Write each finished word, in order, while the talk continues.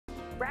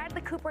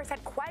Bradley Cooper has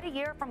had quite a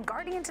year, from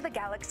Guardians of the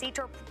Galaxy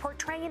to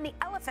portraying the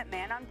Elephant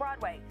Man on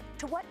Broadway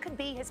to what could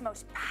be his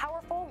most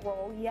powerful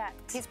role yet.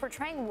 He's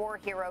portraying war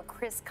hero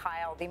Chris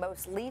Kyle, the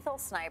most lethal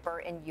sniper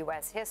in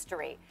U.S.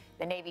 history.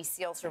 The Navy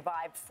SEAL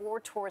survived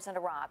 4 tours in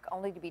Iraq,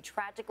 only to be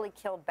tragically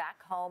killed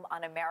back home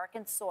on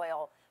American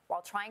soil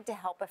while trying to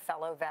help a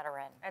fellow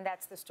veteran. And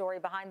that's the story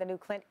behind the new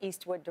Clint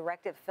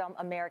Eastwood-directed film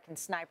American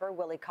Sniper.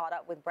 Willie caught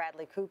up with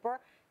Bradley Cooper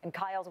and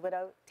Kyle's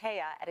widow,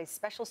 Taya, at a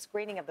special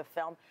screening of the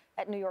film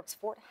at New York's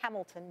Fort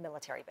Hamilton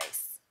military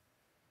base.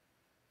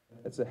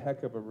 It's a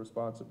heck of a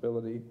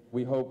responsibility.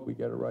 We hope we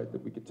get it right,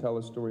 that we could tell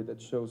a story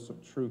that shows some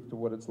truth to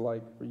what it's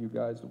like for you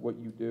guys, to what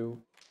you do.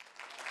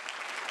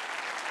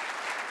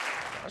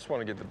 I just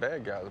want to get the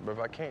bad guys, but if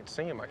I can't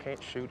see them, I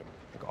can't shoot them.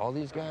 Look, all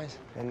these guys,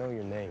 they know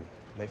your name.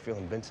 They feel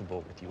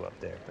invincible with you up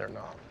there. They're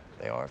not.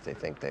 They are if they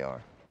think they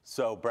are.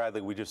 So, Bradley,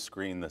 we just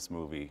screened this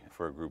movie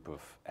for a group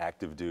of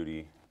active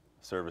duty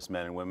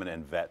servicemen and women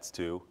and vets,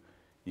 too.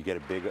 You get a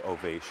big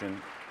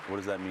ovation. What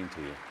does that mean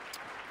to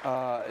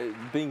you?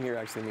 Being here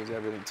actually means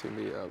everything to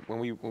me. When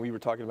we were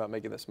talking about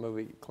making this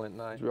movie, Clint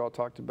and I, we all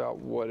talked about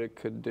what it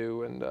could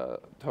do and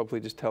hopefully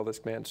just tell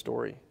this man's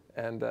story.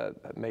 And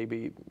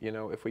maybe, you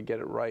know, if we get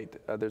it right,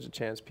 there's a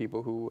chance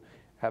people who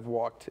have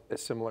walked a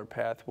similar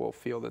path will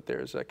feel that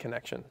there's a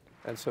connection.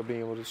 And so being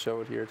able to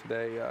show it here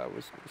today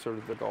was sort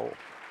of the goal.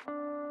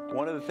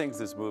 One of the things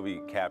this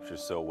movie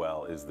captures so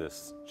well is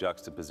this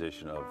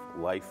juxtaposition of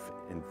life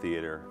in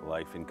theater,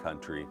 life in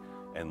country,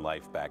 and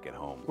life back at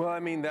home. Well, I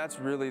mean, that's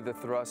really the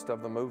thrust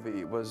of the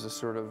movie, was to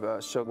sort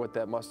of show what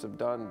that must have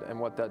done and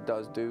what that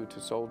does do to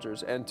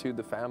soldiers and to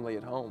the family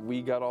at home.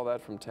 We got all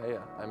that from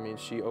Taya. I mean,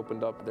 she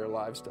opened up their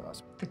lives to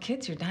us. The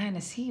kids are dying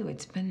to see you.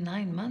 It's been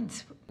 9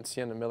 months. And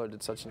Sienna Miller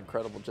did such an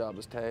incredible job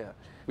as Taya.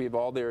 We have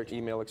all their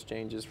email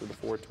exchanges for the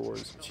 4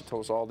 tours. She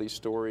told us all these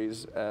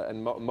stories,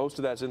 and most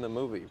of that's in the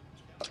movie.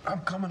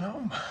 I'm coming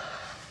home.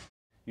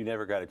 You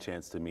never got a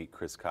chance to meet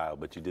Chris Kyle,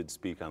 but you did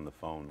speak on the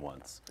phone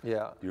once.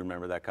 Yeah. Do you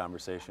remember that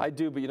conversation? I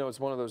do, but you know, it's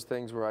one of those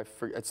things where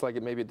it's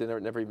like maybe it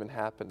never even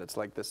happened. It's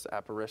like this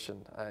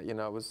apparition. You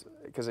know, it was,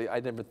 because I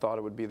never thought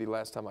it would be the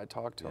last time I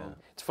talked to him.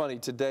 It's funny,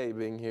 today,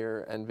 being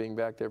here and being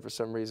back there, for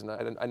some reason,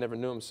 I never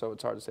knew him, so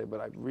it's hard to say,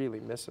 but I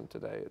really miss him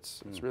today.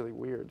 It's really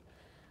weird.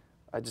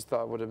 I just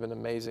thought it would have been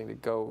amazing to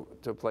go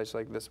to a place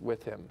like this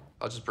with him.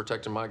 I was just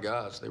protecting my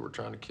guys. They were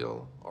trying to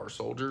kill our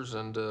soldiers,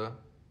 and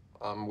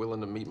I'm willing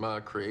to meet my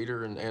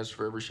creator and answer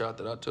for every shot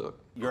that I took.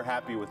 You're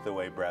happy with the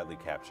way Bradley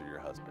captured your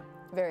husband?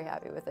 Very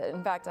happy with it.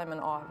 In fact, I'm in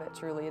awe of it,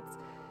 truly.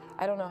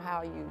 I don't know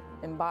how you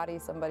embody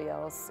somebody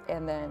else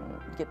and then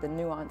get the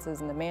nuances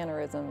and the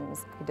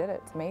mannerisms. He did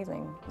it. It's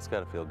amazing. It's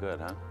got to feel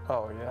good, huh?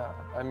 Oh, yeah.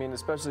 I mean,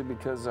 especially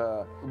because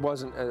it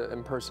wasn't an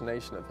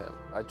impersonation of him.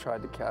 I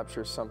tried to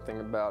capture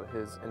something about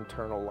his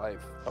internal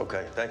life.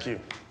 Okay, thank you.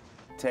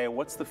 Taya,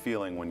 what's the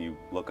feeling when you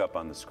look up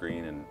on the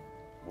screen and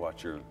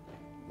watch your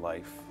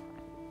life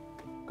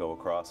go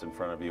across in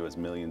front of you as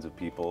millions of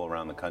people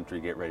around the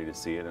country get ready to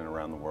see it and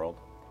around the world?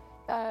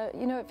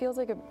 You know, it feels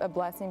like a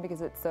blessing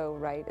because it's so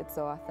right, it's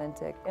so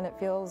authentic, and it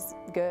feels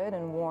good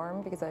and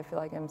warm because I feel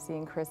like I'm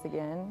seeing Chris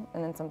again,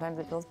 and then sometimes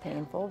it feels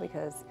painful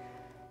because,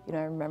 you know,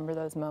 I remember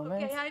those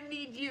moments. Okay, I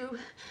need you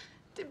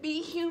to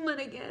be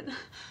human again.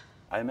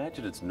 I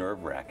imagine it's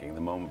nerve-wracking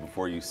the moment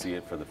before you see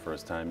it for the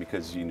first time,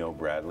 because you know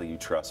Bradley, you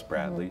trust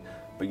Bradley,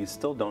 but you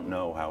still don't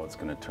know how it's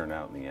going to turn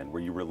out in the end. Were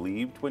you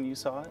relieved when you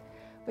saw it?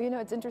 Well, you know,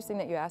 it's interesting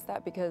that you asked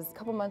that because a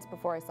couple months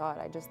before I saw it,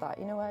 I just thought,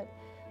 you know what?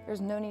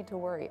 There's no need to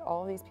worry.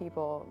 All these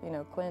people, you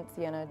know, Clint,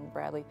 Sienna, and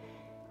Bradley,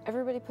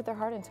 everybody put their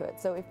heart into it.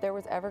 So if there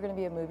was ever going to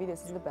be a movie,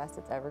 this is the best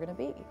it's ever going to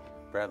be.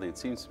 Bradley, it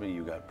seems to me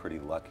you got pretty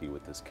lucky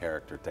with this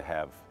character to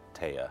have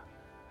Taya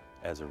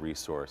as a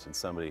resource and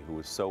somebody who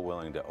was so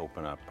willing to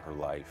open up her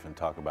life and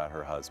talk about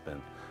her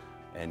husband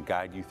and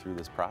guide you through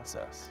this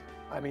process.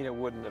 I mean, it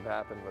wouldn't have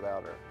happened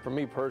without her. For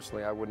me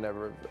personally, I would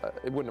never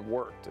it wouldn't have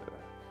worked.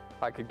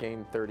 I could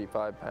gain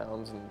 35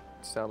 pounds and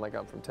sound like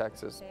I'm from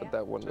Texas, but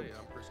that wouldn't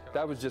have,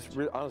 that was just,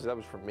 honestly, that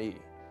was for me,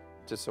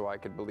 just so I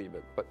could believe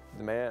it. But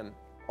the man,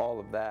 all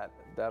of that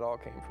all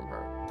came from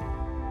her.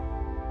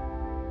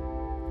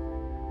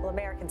 Well,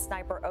 American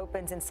Sniper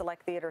opens in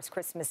select theaters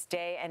Christmas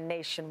Day and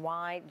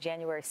nationwide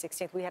January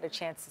 16th. We had a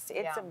chance to see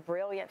it. It's a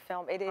brilliant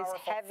film. It is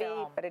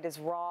heavy, but it is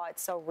raw.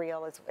 It's so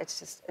real.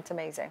 It's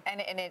amazing.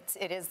 And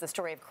it is the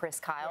story of Chris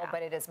Kyle,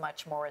 but it is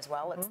much more as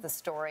well. It's the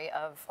story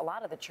of a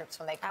lot of the troops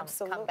when they come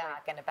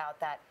back and about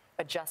that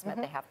adjustment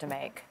they have to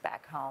make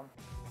back home.